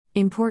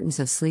Importance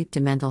of sleep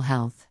to mental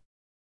health.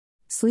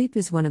 Sleep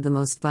is one of the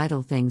most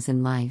vital things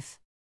in life.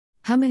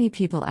 How many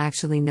people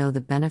actually know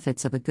the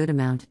benefits of a good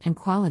amount and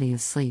quality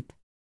of sleep?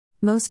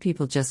 Most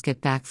people just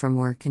get back from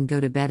work and go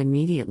to bed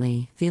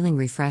immediately, feeling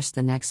refreshed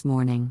the next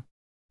morning.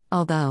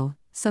 Although,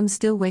 some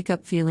still wake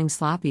up feeling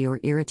sloppy or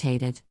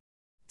irritated.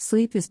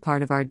 Sleep is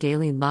part of our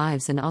daily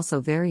lives and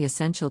also very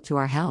essential to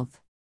our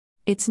health.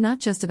 It's not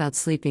just about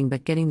sleeping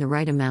but getting the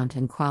right amount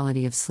and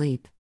quality of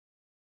sleep.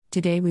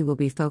 Today we will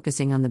be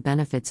focusing on the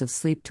benefits of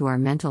sleep to our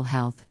mental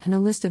health and a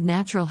list of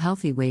natural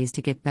healthy ways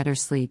to get better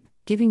sleep,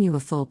 giving you a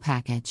full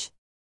package.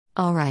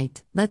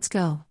 Alright, let's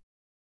go.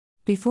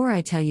 Before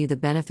I tell you the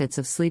benefits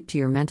of sleep to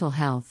your mental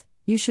health,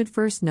 you should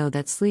first know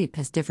that sleep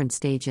has different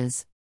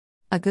stages.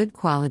 A good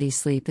quality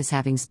sleep is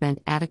having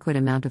spent adequate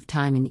amount of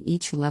time in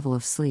each level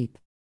of sleep.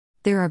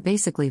 There are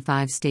basically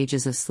 5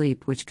 stages of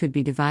sleep which could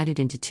be divided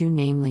into 2,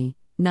 namely,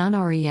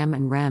 non-REM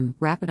and REM,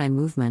 rapid eye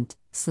movement,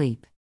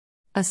 sleep.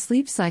 A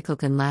sleep cycle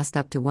can last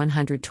up to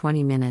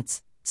 120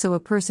 minutes, so a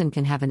person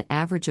can have an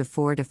average of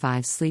 4 to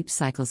 5 sleep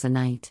cycles a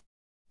night.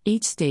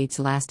 Each stage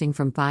lasting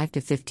from 5 to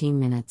 15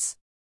 minutes.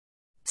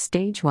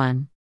 Stage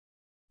 1.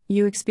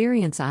 You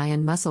experience eye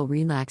and muscle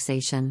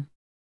relaxation.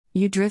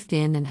 You drift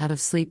in and out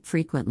of sleep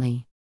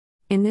frequently.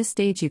 In this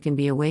stage you can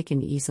be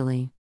awakened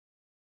easily.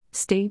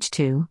 Stage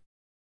 2.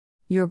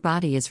 Your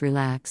body is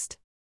relaxed.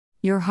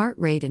 Your heart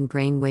rate and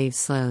brain waves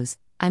slows,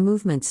 eye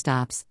movement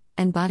stops,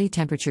 and body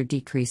temperature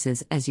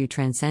decreases as you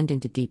transcend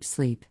into deep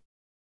sleep.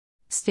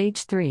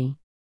 Stage 3.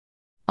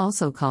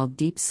 Also called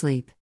deep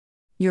sleep.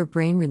 Your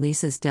brain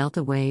releases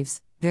delta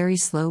waves, very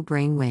slow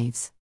brain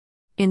waves.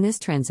 In this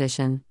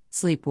transition,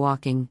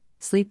 sleepwalking,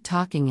 sleep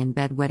talking and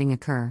bedwetting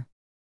occur.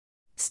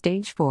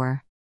 Stage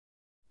 4.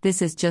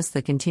 This is just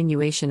the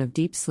continuation of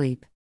deep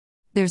sleep.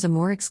 There's a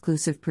more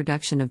exclusive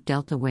production of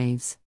delta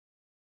waves.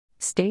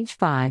 Stage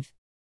 5.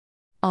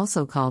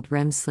 Also called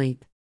REM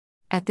sleep.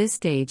 At this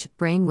stage,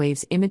 brain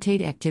waves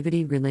imitate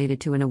activity related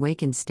to an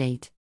awakened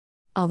state.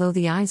 Although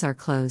the eyes are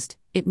closed,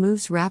 it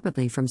moves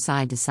rapidly from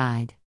side to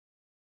side.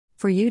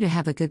 For you to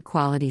have a good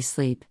quality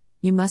sleep,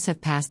 you must have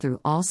passed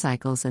through all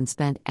cycles and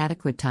spent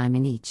adequate time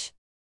in each.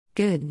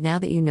 Good, now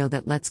that you know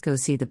that, let's go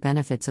see the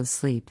benefits of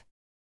sleep.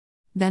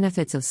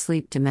 Benefits of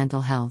sleep to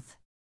mental health.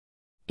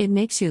 It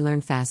makes you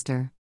learn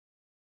faster.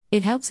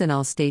 It helps in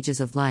all stages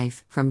of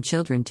life, from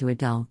children to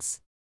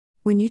adults.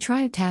 When you try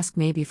a task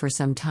maybe for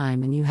some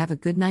time and you have a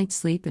good night's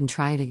sleep and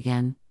try it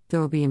again, there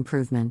will be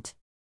improvement.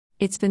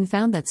 It's been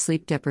found that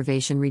sleep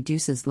deprivation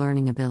reduces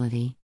learning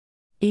ability.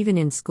 Even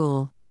in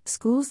schools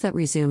that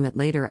resume at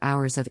later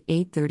hours of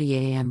 8:30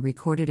 a.m.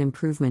 recorded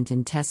improvement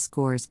in test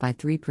scores by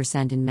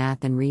 3% in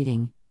math and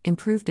reading,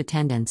 improved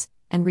attendance,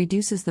 and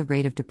reduces the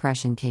rate of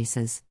depression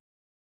cases.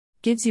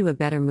 Gives you a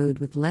better mood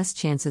with less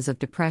chances of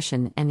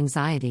depression and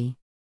anxiety.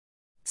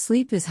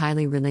 Sleep is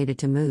highly related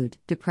to mood,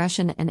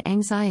 depression, and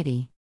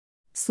anxiety.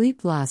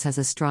 Sleep loss has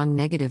a strong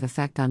negative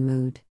effect on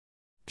mood.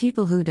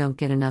 People who don't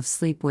get enough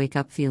sleep wake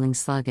up feeling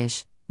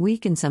sluggish,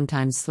 weak, and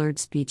sometimes slurred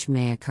speech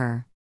may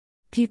occur.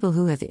 People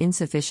who have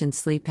insufficient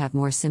sleep have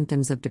more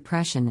symptoms of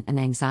depression and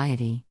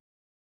anxiety.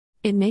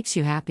 It makes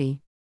you happy.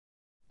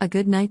 A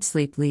good night's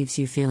sleep leaves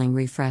you feeling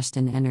refreshed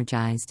and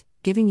energized,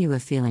 giving you a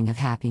feeling of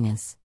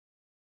happiness.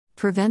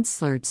 Prevents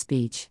slurred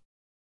speech.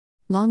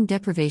 Long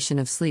deprivation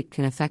of sleep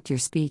can affect your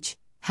speech.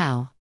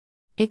 How?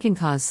 It can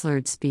cause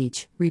slurred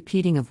speech,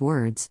 repeating of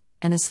words,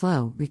 and a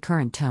slow,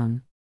 recurrent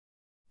tone.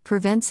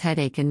 Prevents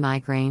headache and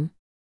migraine.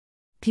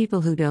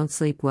 People who don't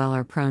sleep well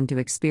are prone to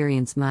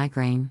experience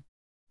migraine.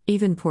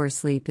 Even poor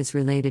sleep is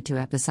related to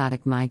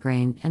episodic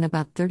migraine, and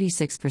about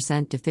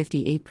 36% to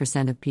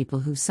 58% of people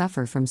who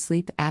suffer from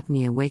sleep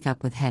apnea wake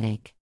up with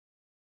headache.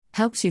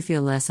 Helps you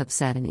feel less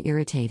upset and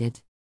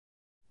irritated.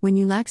 When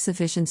you lack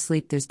sufficient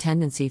sleep, there's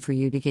tendency for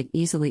you to get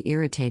easily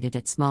irritated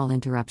at small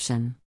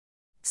interruption.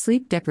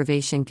 Sleep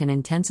deprivation can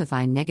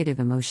intensify negative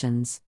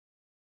emotions.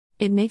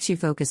 It makes you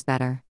focus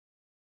better.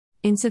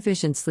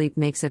 Insufficient sleep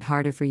makes it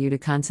harder for you to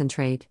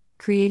concentrate,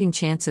 creating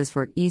chances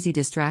for easy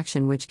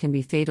distraction which can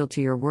be fatal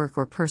to your work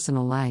or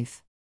personal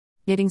life.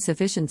 Getting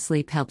sufficient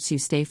sleep helps you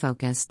stay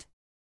focused.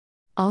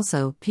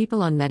 Also,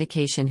 people on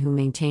medication who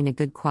maintain a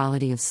good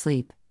quality of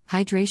sleep,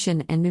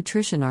 hydration, and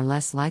nutrition are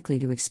less likely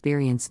to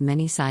experience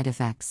many side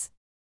effects.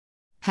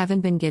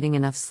 Haven't been getting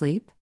enough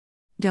sleep?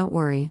 Don't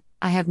worry,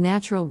 I have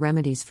natural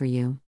remedies for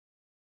you.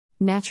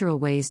 Natural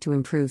ways to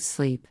improve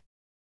sleep.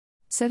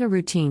 Set a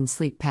routine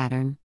sleep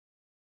pattern.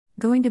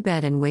 Going to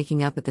bed and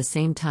waking up at the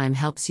same time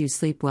helps you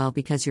sleep well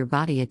because your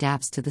body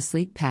adapts to the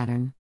sleep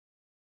pattern.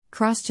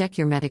 Cross-check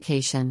your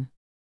medication.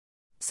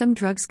 Some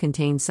drugs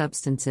contain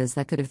substances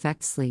that could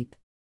affect sleep.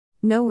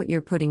 Know what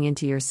you're putting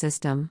into your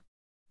system.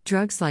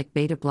 Drugs like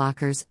beta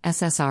blockers,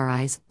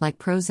 SSRIs, like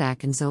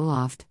Prozac and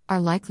Zoloft,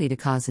 are likely to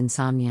cause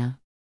insomnia.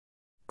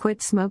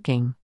 Quit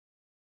smoking.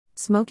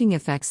 Smoking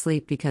affects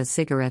sleep because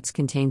cigarettes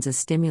contains a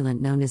stimulant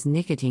known as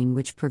nicotine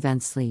which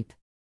prevents sleep.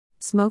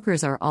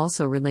 Smokers are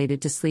also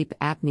related to sleep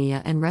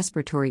apnea and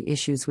respiratory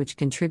issues which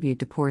contribute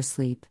to poor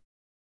sleep.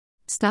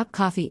 Stop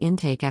coffee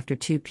intake after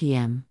 2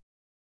 p.m.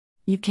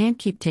 You can't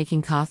keep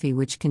taking coffee,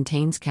 which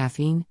contains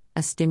caffeine,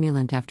 a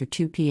stimulant, after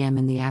 2 p.m.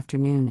 in the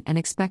afternoon and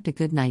expect a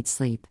good night's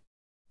sleep.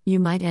 You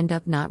might end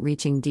up not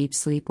reaching deep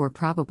sleep or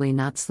probably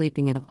not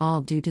sleeping at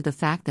all due to the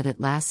fact that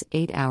it lasts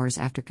 8 hours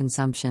after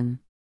consumption.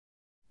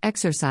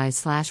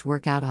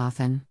 Exercise/workout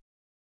often.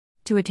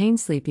 To attain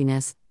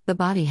sleepiness, the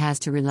body has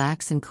to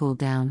relax and cool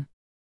down.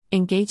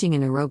 Engaging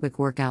in aerobic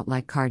workout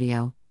like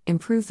cardio,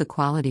 improve the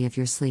quality of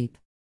your sleep.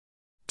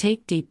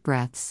 Take deep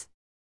breaths.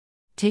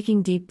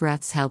 Taking deep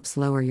breaths helps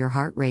lower your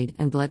heart rate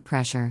and blood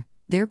pressure,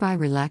 thereby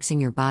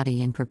relaxing your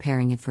body and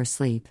preparing it for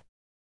sleep.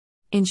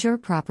 Ensure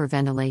proper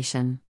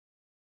ventilation.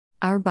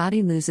 Our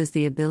body loses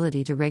the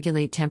ability to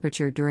regulate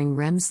temperature during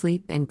REM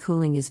sleep, and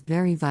cooling is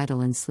very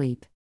vital in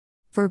sleep.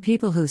 For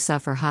people who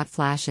suffer hot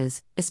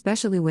flashes,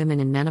 especially women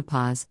in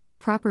menopause,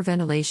 proper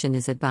ventilation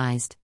is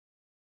advised.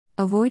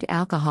 Avoid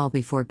alcohol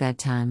before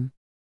bedtime.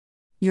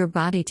 Your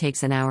body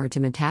takes an hour to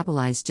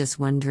metabolize just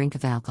one drink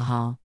of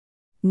alcohol.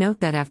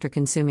 Note that after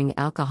consuming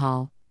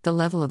alcohol, the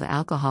level of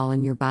alcohol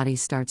in your body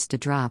starts to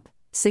drop,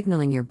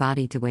 signaling your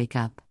body to wake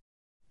up.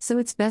 So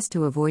it's best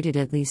to avoid it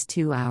at least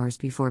 2 hours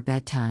before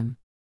bedtime.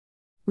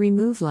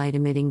 Remove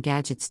light-emitting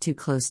gadgets too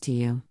close to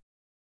you.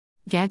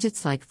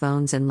 Gadgets like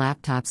phones and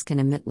laptops can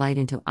emit light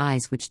into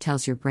eyes, which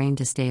tells your brain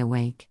to stay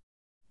awake.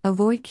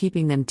 Avoid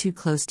keeping them too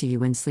close to you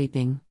when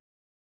sleeping.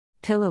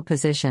 Pillow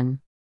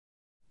position.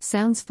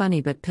 Sounds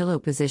funny, but pillow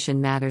position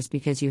matters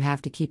because you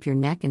have to keep your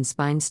neck and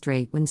spine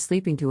straight when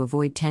sleeping to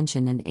avoid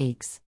tension and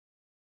aches.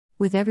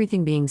 With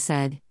everything being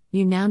said,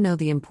 you now know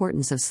the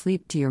importance of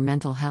sleep to your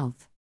mental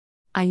health.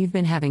 You've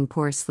been having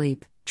poor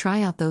sleep,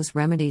 try out those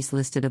remedies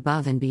listed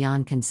above and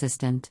beyond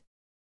consistent.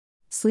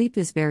 Sleep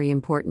is very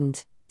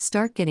important,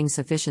 start getting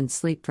sufficient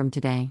sleep from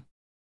today.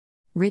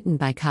 Written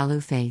by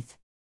Kalu Faith.